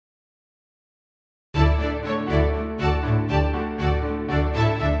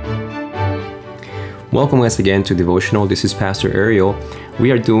Welcome once again to Devotional. This is Pastor Ariel.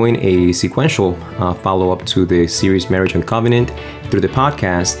 We are doing a sequential follow-up to the series Marriage and Covenant through the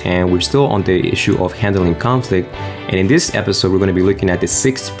podcast, and we're still on the issue of handling conflict. And in this episode, we're going to be looking at the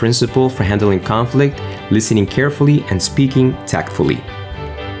sixth principle for handling conflict: listening carefully and speaking tactfully.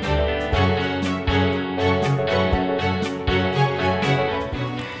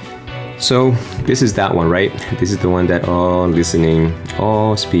 So this is that one, right? This is the one that, listening,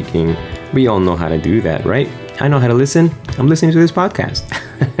 speaking. We all know how to do that, right? I know how to listen. I'm listening to this podcast.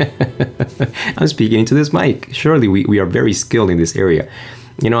 I'm speaking into this mic. Surely we are very skilled in this area.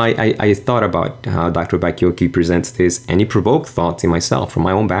 You know, I thought about how Dr. Bakioki presents this, and it provoked thoughts in myself from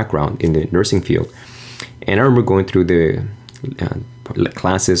my own background in the nursing field. And I remember going through the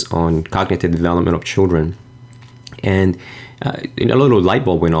classes on cognitive development of children, and a little light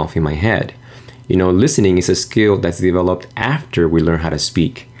bulb went off in my head. You know, listening is a skill that's developed after we learn how to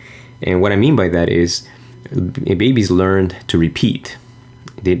speak. And what I mean by that is babies learn to repeat.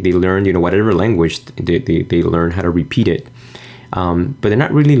 They learn, whatever language, they learn how to repeat it. But they're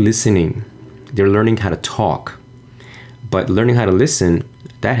not really listening. They're learning how to talk. But learning how to listen,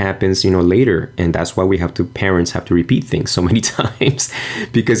 that happens, later. And that's why parents have to repeat things so many times.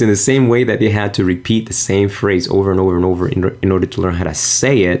 Because in the same way that they had to repeat the same phrase over and over and over in order to learn how to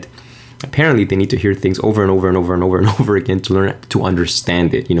say it, apparently they need to hear things over and over and over and over and over again to learn to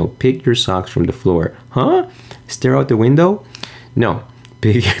understand it. Pick your socks from the floor. Huh? Stare out the window? No.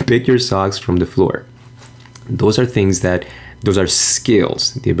 Pick your socks from the floor. Those are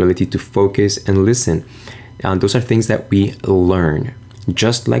skills, the ability to focus and listen. Those are things that we learn.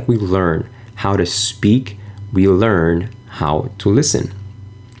 Just like we learn how to speak, we learn how to listen.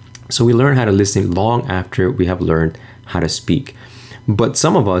 So we learn how to listen long after we have learned how to speak. But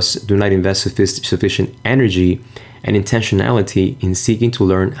some of us do not invest sufficient energy and intentionality in seeking to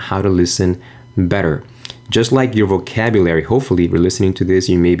learn how to listen better. Just like your vocabulary, hopefully you're listening to this,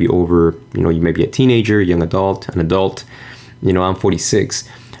 you may be you may be a teenager, young adult, an adult. I'm 46.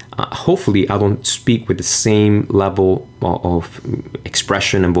 Hopefully I don't speak with the same level of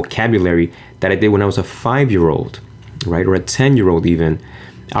expression and vocabulary that I did when I was a 5-year-old, right? Or a 10-year-old even.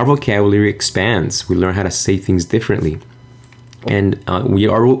 Our vocabulary expands. We learn how to say things differently. And we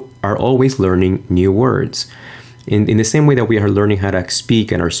are always learning new words. In the same way that we are learning how to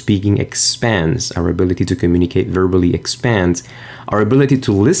speak and our speaking expands, our ability to communicate verbally expands, our ability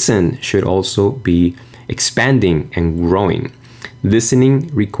to listen should also be expanding and growing. Listening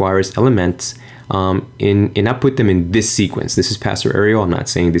requires elements, and I put them in this sequence. This is Pastor Ariel. I'm not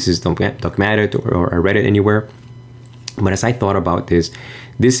saying this is dogmatic or I read it anywhere. But as I thought about this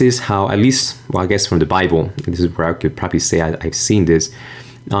is how, at least, I guess from the Bible, this is where I could probably say I've seen this.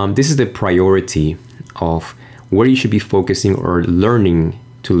 This is the priority of where you should be focusing or learning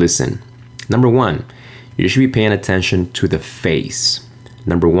to listen. Number one, you should be paying attention to the face.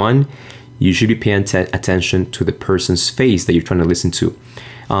 Number one, you should be paying attention to the person's face that you're trying to listen to.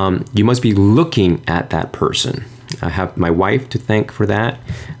 You must be looking at that person. I have my wife to thank for that.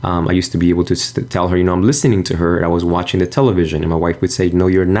 I used to be able to tell her, I'm listening to her. I was watching the television, and my wife would say, no,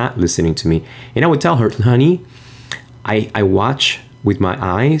 you're not listening to me. And I would tell her, honey, I watch with my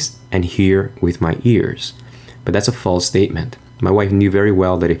eyes and hear with my ears. But that's a false statement. My wife knew very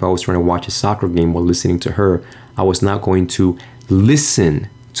well that if I was trying to watch a soccer game while listening to her, I was not going to listen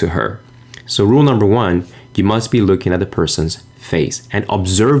to her. So rule number one, you must be looking at the person's face and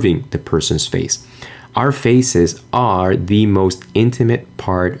observing the person's face. Our faces are the most intimate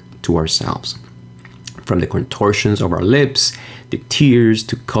part to ourselves. From the contortions of our lips, the tears,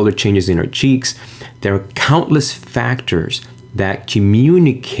 to color changes in our cheeks, there are countless factors that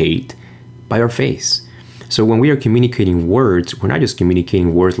communicate by our face. So when we are communicating words, we're not just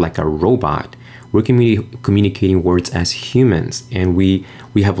communicating words like a robot. We're communicating words as humans. And we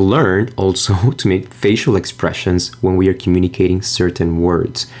have learned also to make facial expressions when we are communicating certain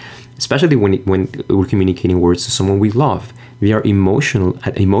words. Especially when we're communicating words to someone we love. There are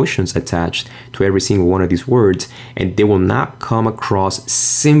emotions attached to every single one of these words, and they will not come across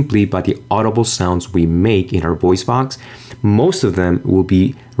simply by the audible sounds we make in our voice box. Most of them will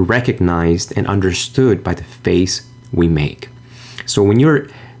be recognized and understood by the face we make. So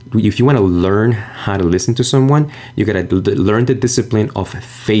if you want to learn how to listen to someone, you got to learn the discipline of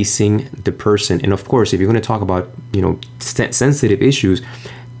facing the person. And of course, if you're going to talk about, sensitive issues,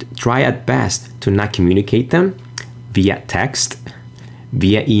 try at best to not communicate them via text,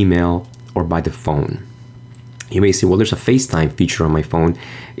 via email, or by the phone. You may say, well, there's a FaceTime feature on my phone.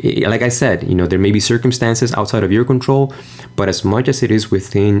 Like I said, there may be circumstances outside of your control, but as much as it is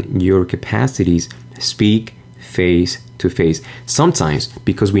within your capacities, speak face to face. Sometimes,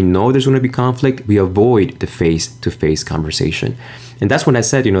 because we know there's going to be conflict, we avoid the face to face conversation. And that's when I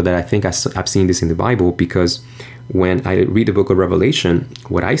said, that I think I've seen this in the Bible, because when I read the book of Revelation,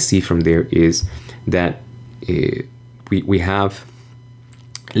 what I see from there is that we have,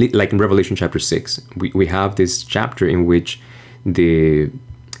 like in Revelation chapter 6, we have this chapter in which the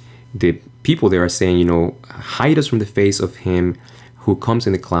people there are saying, hide us from the face of him who comes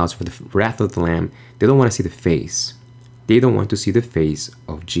in the clouds, for the wrath of the Lamb. They don't want to see the face. They don't want to see the face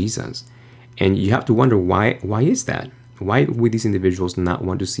of Jesus. And you have to wonder, why is that? Why would these individuals not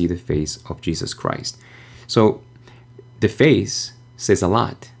want to see the face of Jesus Christ? So the face says a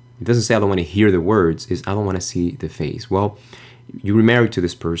lot. It doesn't say I don't want to hear the words, it's I don't want to see the face. Well, you were married to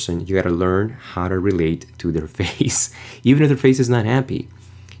this person, you got to learn how to relate to their face. Even if their face is not happy,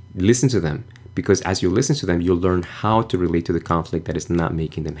 listen to them. Because as you listen to them, you'll learn how to relate to the conflict that is not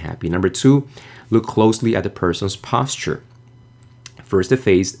making them happy. Number 2, look closely at the person's posture. First the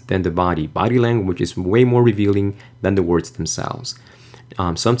face, then the body. Body language is way more revealing than the words themselves.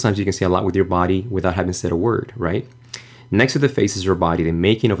 Sometimes you can say a lot with your body without having said a word, right? Next to the face is your body, the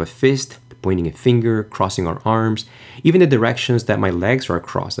making of a fist, pointing a finger, crossing our arms, even the directions that my legs are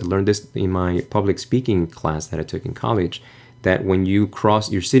crossed. I learned this in my public speaking class that I took in college, that when you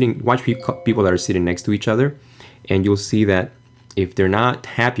cross, watch people that are sitting next to each other, and you'll see that if they're not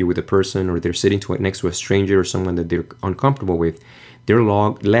happy with the person, or they're sitting next to a stranger or someone that they're uncomfortable with, their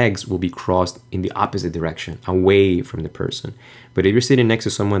legs will be crossed in the opposite direction, away from the person. But if you're sitting next to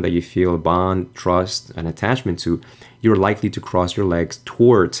someone that you feel a bond, trust, and attachment to, you're likely to cross your legs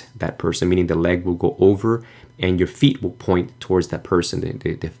towards that person, meaning the leg will go over and your feet will point towards that person.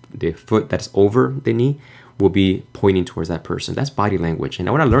 The foot that's over the knee will be pointing towards that person. That's body language. And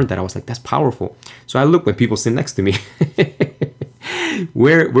when I learned that, I was like, that's powerful. So I look when people sit next to me.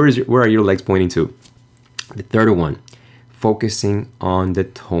 Where are your legs pointing to? The third one, focusing on the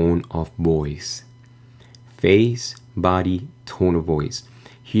tone of voice. Face, body, tone of voice.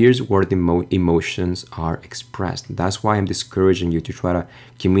 Here's where the emotions are expressed. That's why I'm discouraging you to try to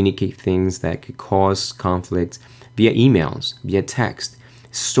communicate things that could cause conflict via emails, via text.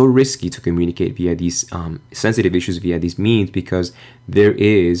 It's so risky to communicate via these sensitive issues via these means, because there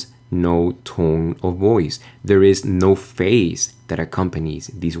is no tone of voice. There is no face that accompanies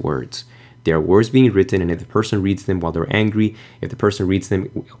these words. There are words being written, and if the person reads them while they're angry, if the person reads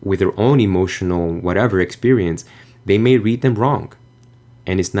them with their own emotional whatever experience, they may read them wrong.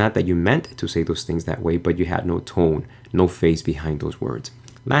 And it's not that you meant to say those things that way, but you had no tone, no face behind those words.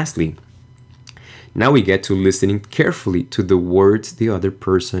 Lastly, now we get to listening carefully to the words the other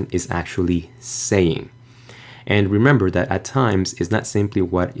person is actually saying. And remember that at times it's not simply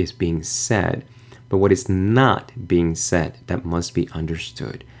what is being said, but what is not being said that must be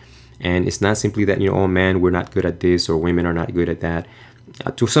understood. And it's not simply that, oh man, we're not good at this, or women are not good at that.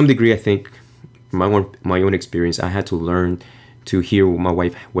 To some degree, I think my own experience, I had to learn to hear what my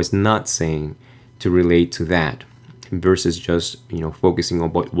wife was not saying to relate to that, versus just, focusing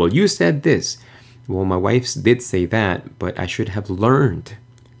on, well, you said this. Well, my wife did say that, but I should have learn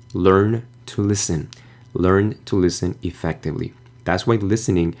to listen effectively. That's why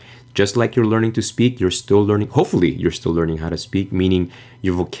listening, just like you're learning to speak, hopefully you're still learning how to speak, meaning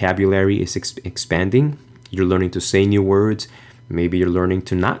your vocabulary is expanding. You're learning to say new words. Maybe you're learning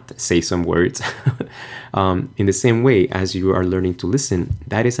to not say some words. In the same way as you are learning to listen,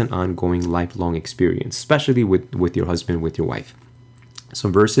 that is an ongoing lifelong experience, especially with your husband, with your wife.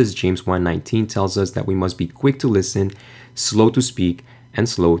 Some verses, James 1:19 tells us that we must be quick to listen, slow to speak, and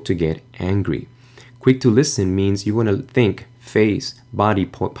slow to get angry. Quick to listen means you want to think, face, body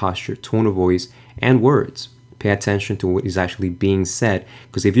posture, tone of voice, and words. Pay attention to what is actually being said,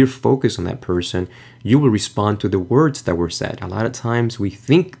 because if you're focused on that person, you will respond to the words that were said. A lot of times we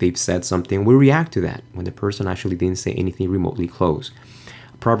think they've said something, we react to that when the person actually didn't say anything remotely close.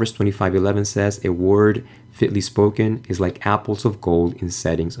 Proverbs 25:11 says, a word fitly spoken is like apples of gold in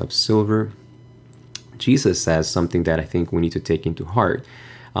settings of silver. Jesus says something that I think we need to take into heart.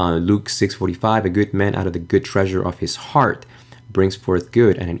 Luke 6:45, a good man out of the good treasure of his heart brings forth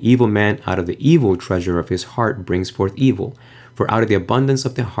good, and an evil man out of the evil treasure of his heart brings forth evil. For out of the abundance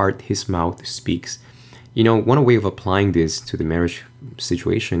of the heart his mouth speaks. One way of applying this to the marriage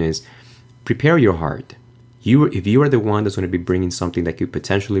situation is prepare your heart. If you are the one that's going to be bringing something that could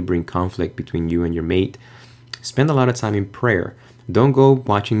potentially bring conflict between you and your mate, spend a lot of time in prayer. Don't go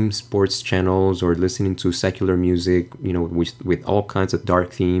watching sports channels or listening to secular music, with all kinds of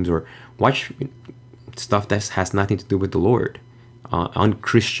dark themes, or watch stuff that has nothing to do with the Lord.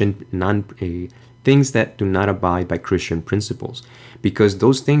 Unchristian, things that do not abide by Christian principles, because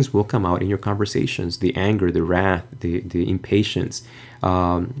those things will come out in your conversations: the anger, the wrath, the impatience,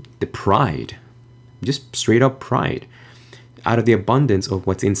 the pride, just straight up pride. Out of the abundance of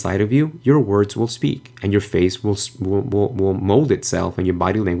what's inside of you, your words will speak, and your face will mold itself, and your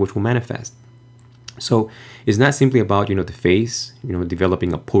body language will manifest. So it's not simply about, the face,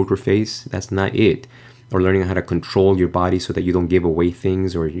 developing a poker face. That's not it. Or learning how to control your body so that you don't give away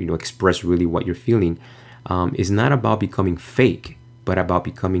things, or, express really what you're feeling. It's not about becoming fake, but about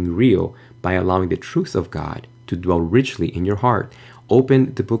becoming real by allowing the truth of God to dwell richly in your heart.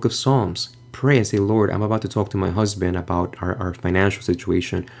 Open the book of Psalms. Pray and say, Lord, I'm about to talk to my husband about our financial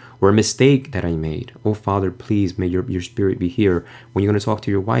situation or a mistake that I made. Oh, Father, please, may your spirit be here. When you're going to talk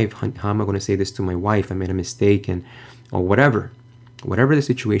to your wife, how am I going to say this to my wife? I made a mistake, or whatever the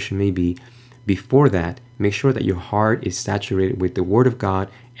situation may be. Before that, make sure that your heart is saturated with the Word of God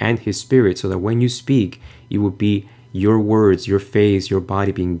and His Spirit, so that when you speak, it will be your words, your face, your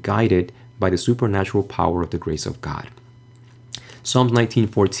body being guided by the supernatural power of the grace of God. Psalms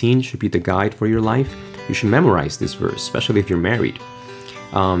 19:14 should be the guide for your life. You should memorize this verse, especially if you're married.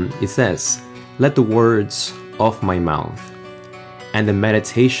 It says, "Let the words of my mouth and the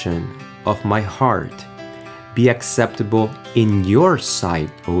meditation of my heart be acceptable in your sight,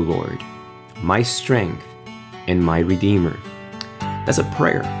 O Lord, my strength and my Redeemer." That's a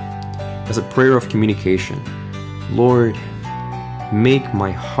prayer. That's a prayer of communication. Lord, make my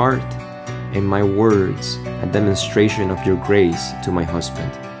heart and my words a demonstration of your grace to my husband,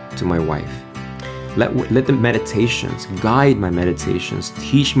 to my wife. Let the meditations guide my meditations.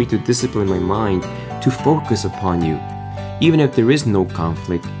 Teach me to discipline my mind to focus upon you, even if there is no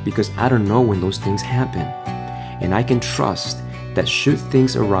conflict, because I don't know when those things happen. And I can trust that should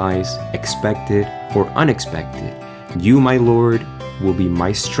things arise, expected or unexpected, you, my Lord, will be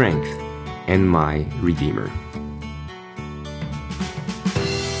my strength and my Redeemer.